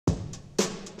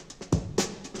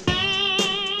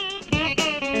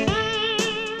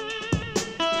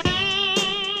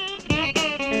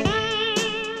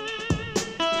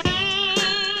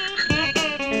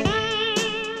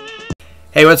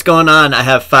Hey, what's going on? I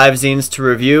have 5 zines to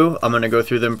review. I'm going to go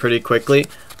through them pretty quickly.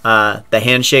 The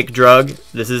Handshake Drug.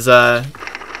 This is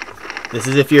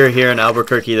if you're here in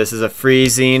Albuquerque. This is a free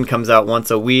zine. Comes out once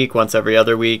a week, once every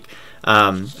other week.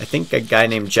 I think a guy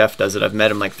named Jeff does it. I've met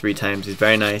him like 3 times. He's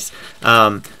very nice.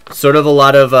 Sort of a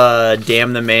lot of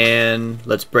damn the man,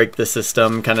 let's break the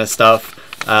system kind of stuff.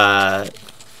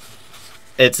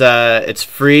 It's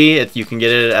free. You can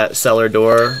get it at Cellar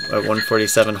Door at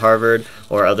 147 Harvard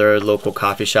or other local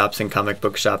coffee shops and comic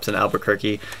book shops in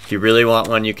Albuquerque. If you really want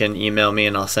one, you can email me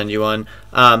and I'll send you one.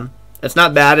 It's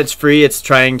not bad. It's free. It's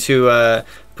trying to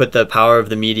put the power of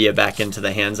the media back into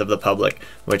the hands of the public,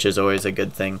 which is always a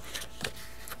good thing.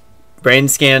 Brain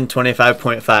Scan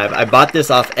 25.5. I bought this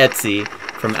off Etsy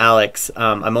from Alex.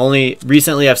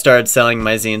 Recently I've started selling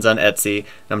my zines on Etsy.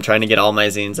 I'm trying to get all my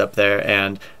zines up there,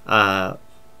 and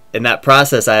in that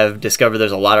process I have discovered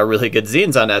there's a lot of really good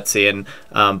zines on Etsy, and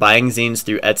buying zines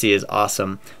through Etsy is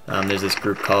awesome. There's this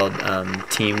group called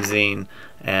Team Zine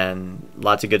and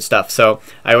lots of good stuff. So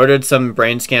I ordered some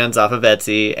brain scans off of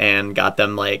Etsy and got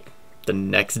them like the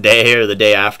next day or the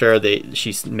day after.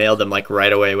 She mailed them like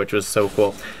right away, which was so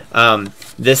cool.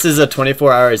 This is a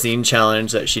 24-hour zine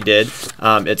challenge that she did.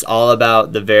 It's all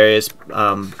about the various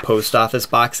post office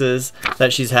boxes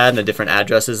that she's had and the different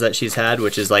addresses that she's had,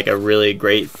 which is like a really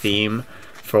great theme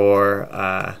for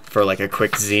like a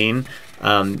quick zine.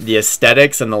 The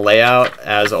aesthetics and the layout,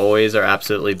 as always, are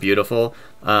absolutely beautiful.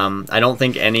 I don't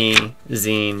think any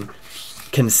zine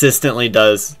consistently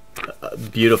does a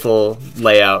beautiful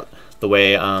layout the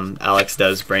way Alex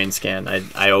does Brain Scan.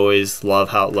 I always love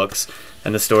how it looks,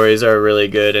 and the stories are really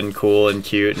good and cool and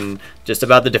cute, and just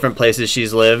about the different places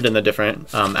she's lived and the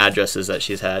different addresses that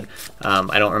she's had.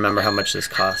 I don't remember how much this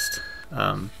cost,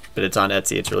 but it's on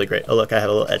Etsy. It's really great. Oh look, I have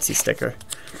a little Etsy sticker.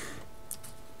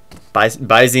 Buy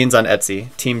zines on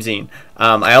Etsy, Team Zine.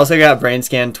 I also got Brain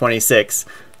Scan 26.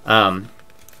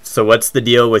 So what's the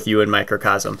deal with you and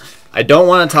Microcosm? I don't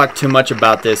want to talk too much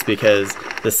about this because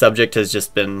the subject has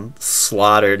just been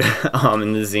slaughtered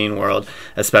in the zine world,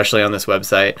 especially on this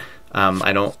website.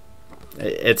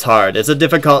 It's hard. It's a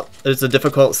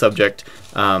difficult subject.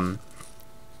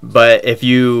 But if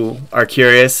you are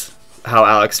curious how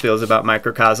Alex feels about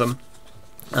Microcosm,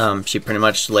 she pretty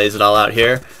much lays it all out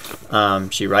here.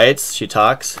 She writes, she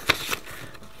talks.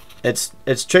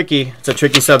 It's tricky. It's a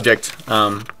tricky subject.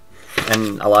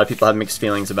 And a lot of people have mixed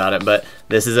feelings about it, but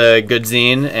this is a good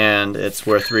zine and it's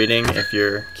worth reading if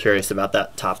you're curious about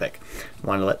that topic. I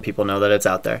want to let people know that it's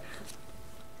out there.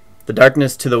 The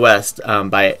Darkness to the West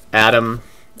by Adam.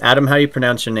 Adam, how do you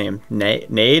pronounce your name?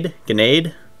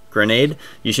 Grenade?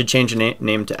 You should change your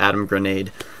name to Adam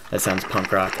Grenade. That sounds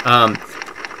punk rock.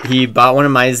 He bought one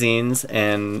of my zines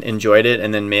and enjoyed it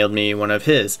and then mailed me one of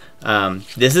his.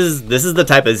 This is the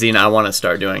type of zine I want to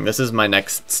start doing. This is my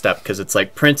next step because it's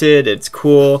like printed, it's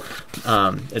cool,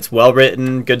 it's well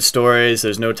written, good stories,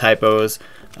 there's no typos.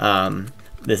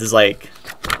 This is like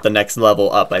the next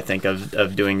level up, I think,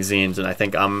 of doing zines, and I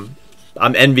think I'm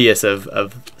envious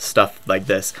of stuff like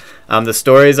this. The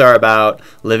stories are about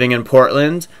living in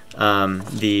Portland,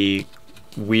 the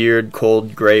weird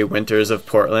cold gray winters of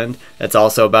Portland. It's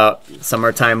also about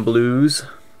summertime blues.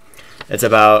 It's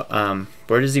about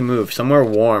where does he move? Somewhere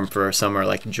warm for summer,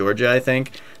 like Georgia, I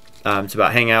think. It's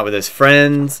about hanging out with his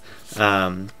friends.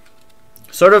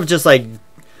 Sort of just like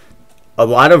a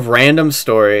lot of random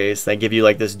stories that give you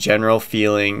like this general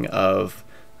feeling of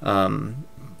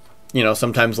you know,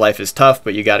 sometimes life is tough,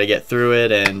 but you got to get through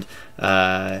it. And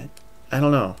I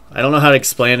don't know how to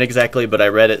explain it exactly, but I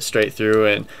read it straight through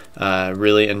and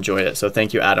really enjoyed it. So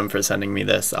thank you, Adam, for sending me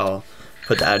this. I'll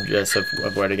put the address of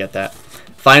where to get that.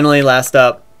 Finally, last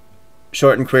up,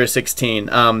 Short and Queer 16.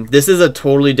 This is a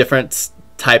totally different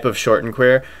type of short and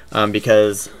queer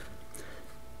because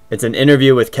it's an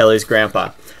interview with Kelly's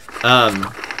grandpa.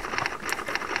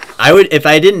 If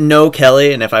I didn't know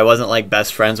Kelly and if I wasn't like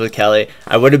best friends with Kelly,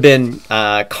 I would have been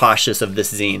cautious of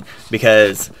this zine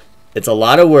because it's a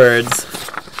lot of words.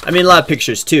 I mean, a lot of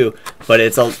pictures too, but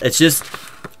it's just,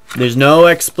 there's no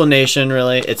explanation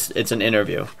really. It's an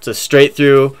interview. It's a straight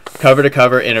through, cover to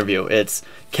cover interview. It's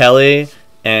Kelly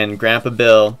and Grandpa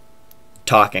Bill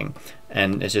talking,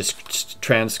 and it's just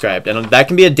transcribed. And that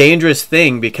can be a dangerous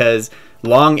thing because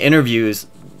long interviews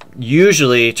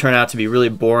usually turn out to be really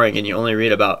boring and you only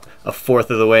read about a fourth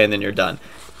of the way and then you're done.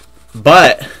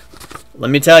 But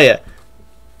let me tell you,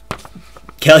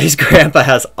 Kelly's grandpa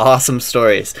has awesome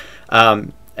stories,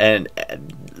 and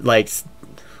like,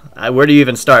 where do you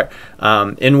even start?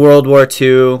 In World War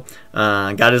II,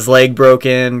 got his leg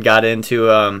broken, got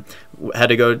into had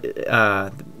to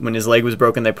go when his leg was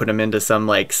broken. They put him into some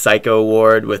like psycho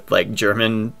ward with like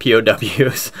German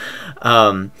POWs.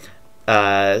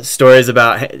 Stories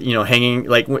about, you know, hanging,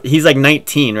 like he's like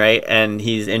 19, right, and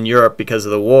he's in Europe because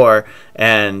of the war,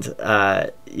 and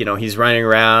you know, he's running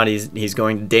around, he's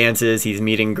going to dances, he's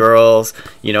meeting girls,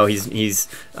 you know, he's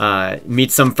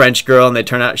meets some French girl,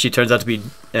 and she turns out to be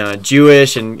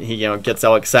Jewish, and he, you know, gets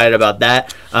all excited about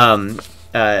that.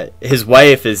 His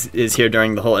wife is here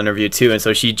during the whole interview too, and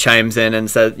so she chimes in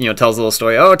and says, you know, tells a little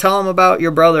story. Oh, tell him about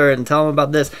your brother and tell him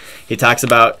about this. He talks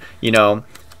about, you know,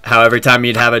 how every time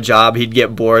he'd have a job, he'd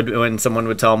get bored when someone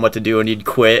would tell him what to do, and he'd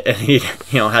quit, and he,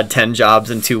 you know, had 10 jobs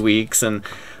in 2 weeks, and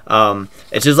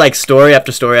it's just like story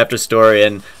after story after story,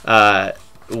 and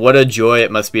what a joy it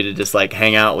must be to just like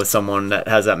hang out with someone that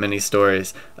has that many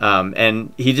stories.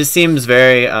 And he just seems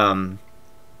very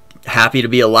happy to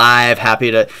be alive, happy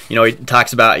to, you know, he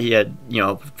talks about he had, you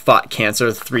know, fought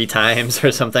cancer 3 times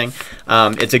or something.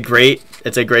 It's a great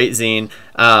zine.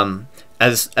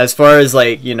 As far as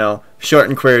like, you know, Short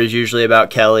and Queer is usually about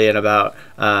Kelly and about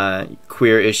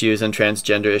queer issues and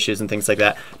transgender issues and things like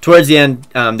that. Towards the end,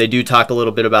 they do talk a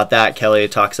little bit about that. Kelly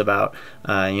talks about,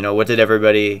 you know, what did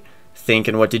everybody think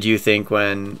and what did you think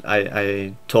when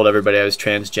I told everybody I was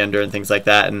transgender and things like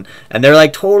that, and they're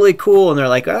like totally cool, and they're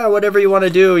like, whatever you want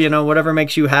to do, you know, whatever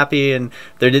makes you happy, and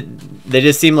they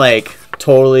just seem like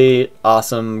totally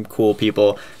awesome, cool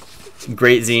people.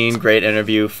 Great zine, great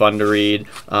interview, fun to read,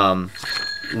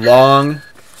 long,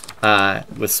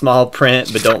 with small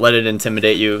print, but don't let it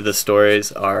intimidate you. The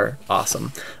stories are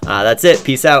awesome. That's it.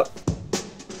 Peace out.